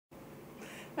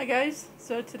Hi guys,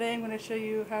 so today I'm going to show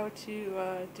you how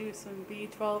to do some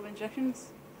B12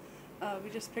 injections. We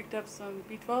just picked up some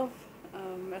B12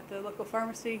 at the local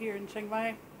pharmacy here in Chiang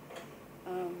Mai.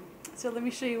 So let me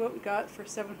show you what we got for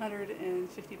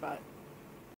 750 baht.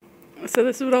 So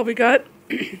this is what all we got.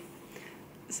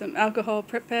 Some alcohol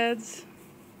prep pads.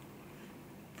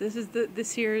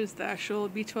 This here is the actual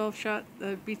B12 shot,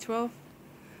 the B12.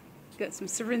 Got some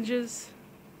syringes,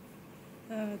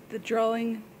 the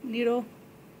drawing needle,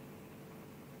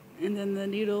 and then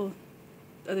the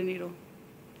other needle.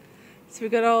 So we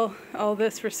got all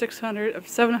this for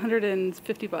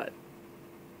 750 baht.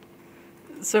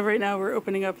 So right now we're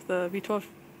opening up the B12.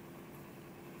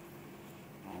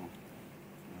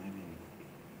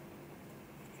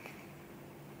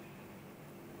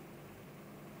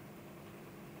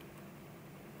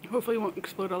 Hopefully it won't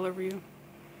explode all over you.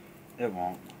 It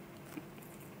won't.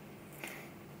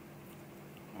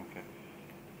 Okay.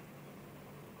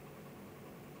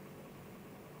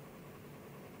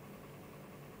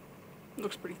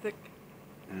 Looks pretty thick.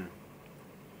 Yeah.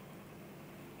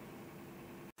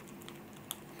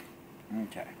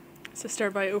 Okay. So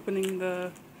start by opening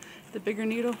the bigger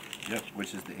needle. Yep,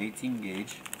 which is the 18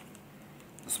 gauge.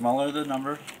 The smaller the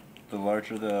number, the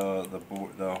larger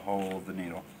the hole of the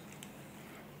needle.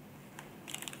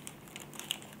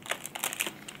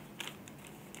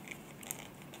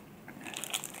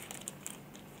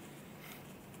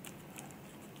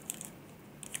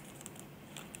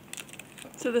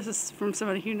 So this is from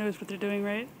somebody who knows what they're doing,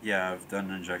 right? Yeah, I've done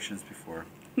injections before.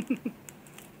 So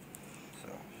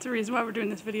It's the reason why we're doing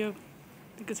this video,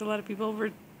 because a lot of people were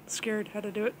scared how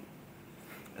to do it.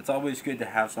 it's always good to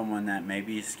have someone that may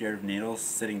be scared of needles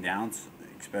sitting down,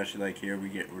 especially like here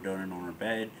we're doing it on our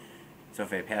bed. So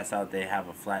if they pass out, they have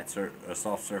a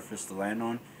soft surface to land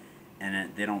on,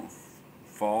 and they don't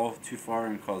fall too far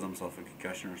and cause themselves a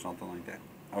concussion or something like that.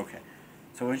 Okay,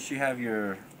 so once you have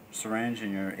your syringe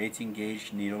and your 18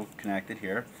 gauge needle connected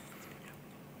here,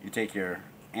 you take your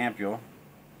ampule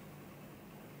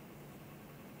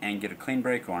and get a clean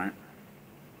break on it.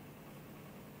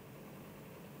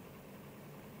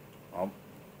 Well,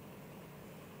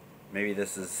 maybe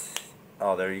this is,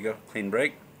 oh, there you go, clean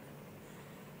break.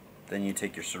 Then you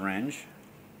take your syringe.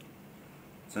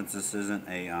 Since this isn't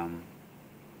a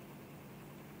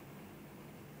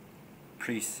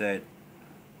preset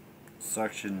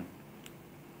suction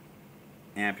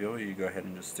ampule, you go ahead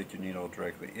and just stick your needle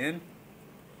directly in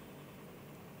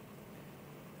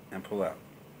and pull out.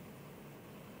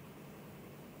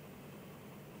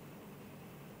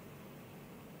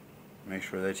 Make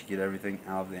sure that you get everything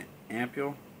out of the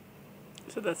ampule.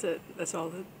 So that's it. That's all.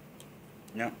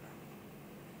 Yep.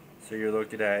 So you're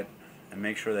looking at, and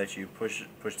make sure that you push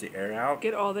the air out.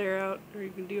 Get all the air out, or you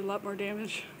can do a lot more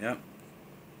damage. Yep.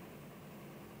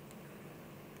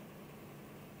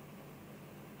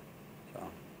 So.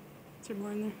 Is there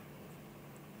more in there?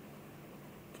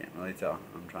 Can't really tell.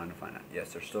 I'm trying to find out.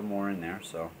 Yes, there's still more in there,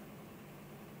 so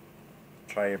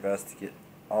try your best to get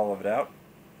all of it out.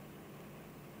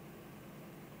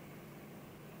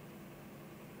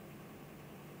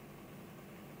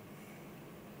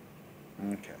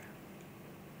 Okay.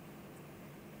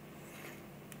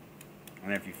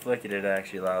 And if you flick it, it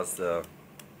actually allows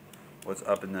what's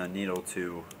up in the needle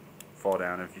to fall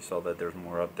down if you saw that there's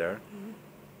more up there. Mm-hmm.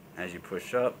 As you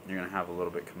push up, you're going to have a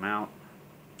little bit come out.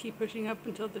 Keep pushing up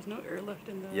until there's no air left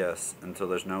in the... Yes, until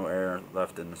there's no air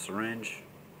left in the syringe.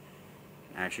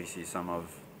 Actually see some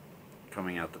of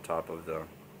coming out the top of the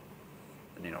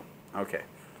needle. Okay,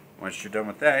 once you're done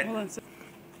with that, Hold on, so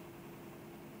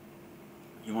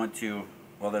you want to,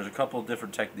 well, there's a couple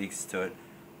different techniques to it,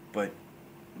 but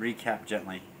recap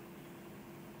gently.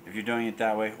 If you're doing it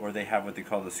that way, or they have what they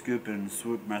call the scoop and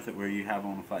swoop method, where you have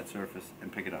on a flat surface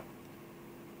and pick it up.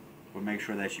 But make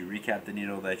sure that you recap the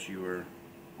needle that you were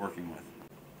working with.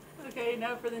 Okay,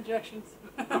 now for the injections.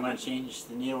 I'm going to change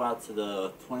the needle out to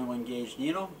the 21 gauge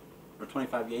needle, or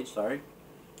 25 gauge, sorry.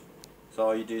 So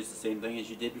all you do is the same thing as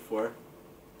you did before.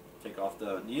 Take off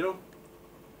the needle.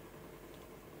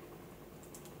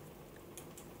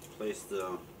 Place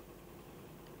the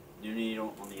new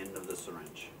needle on the end of the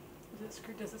syringe.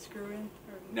 Does it screw in?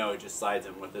 Or? No, it just slides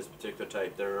in with this particular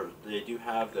type. They do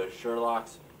have the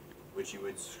Sherlocks, which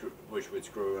would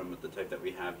screw in with the type that we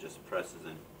have, just presses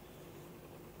in.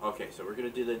 Okay, so we're going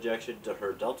to do the injection to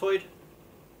her deltoid.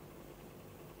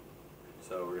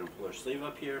 So we're going to pull her sleeve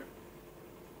up here.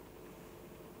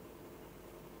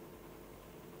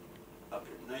 Up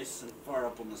here, nice and far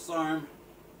up on this arm.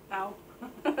 Ow.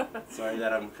 Sorry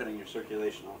that I'm cutting your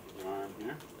circulation off of your arm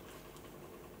here.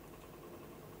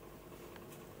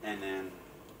 And then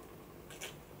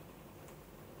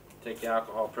Take the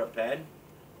alcohol prep pad.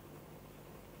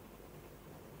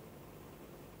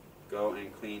 Go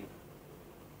and clean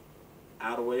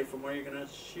out away from where you're going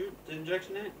to shoot the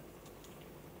injection at.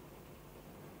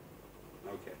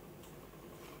 Okay.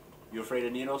 You afraid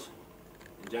of needles?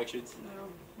 Injections?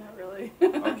 No, not really.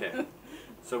 Okay.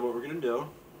 So what we're going to do,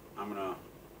 I'm going to,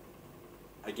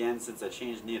 again, since I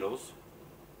changed needles,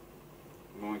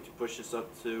 I'm going to push this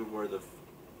up to where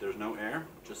there's no air,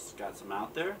 just got some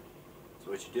out there.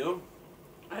 So what you do?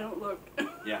 I don't look.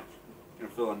 Yeah. You're going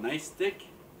to fill a nice stick.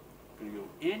 Going to go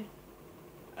in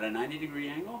at a 90-degree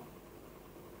angle.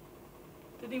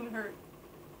 Didn't even hurt.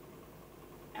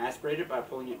 Aspirate it by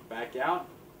pulling it back out.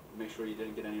 Make sure you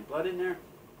didn't get any blood in there.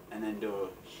 And then do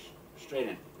a straight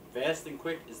in. Fast and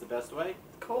quick is the best way.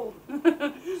 It's cold.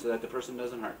 So that the person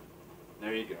doesn't hurt.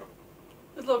 There you go.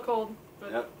 It's a little cold.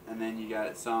 But Yep. And then you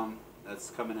got some that's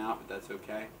coming out, but that's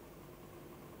okay.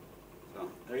 So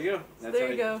there you go. So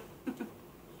there you go.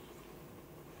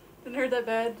 Didn't hurt that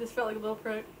bad. Just felt like a little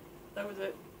prick. That was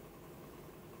it.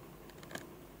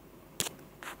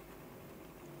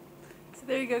 So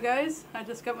there you go, guys. I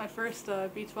just got my first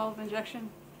B12 injection.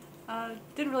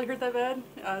 Didn't really hurt that bad.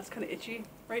 It's kind of itchy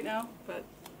right now, but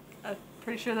I'm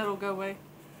pretty sure that'll go away.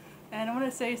 And I want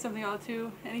to say something else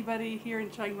too. Anybody here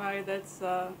in Chiang Mai that's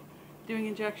doing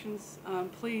injections,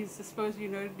 please dispose of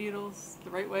your needles the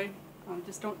right way.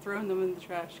 Just don't throw them in the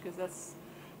trash, because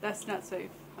that's not safe.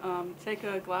 Take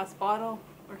a glass bottle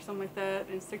or something like that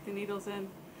and stick the needles in,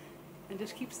 and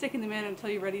just keep sticking them in until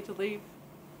you're ready to leave.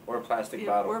 Or a plastic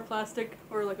bottle. Or plastic,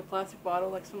 or like a plastic bottle,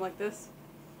 like something like this.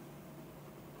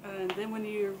 And then when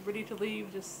you're ready to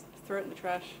leave, just throw it in the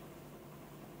trash.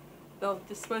 They'll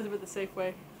dispose of it the safe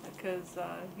way, because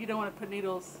you don't want to put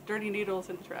dirty needles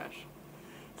in the trash.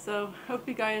 So hope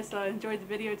you guys enjoyed the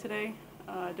video today.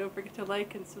 Don't forget to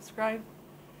like and subscribe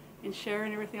and share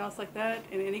and everything else like that.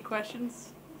 And any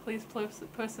questions, please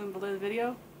post them below the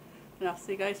video. And I'll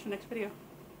see you guys for the next video.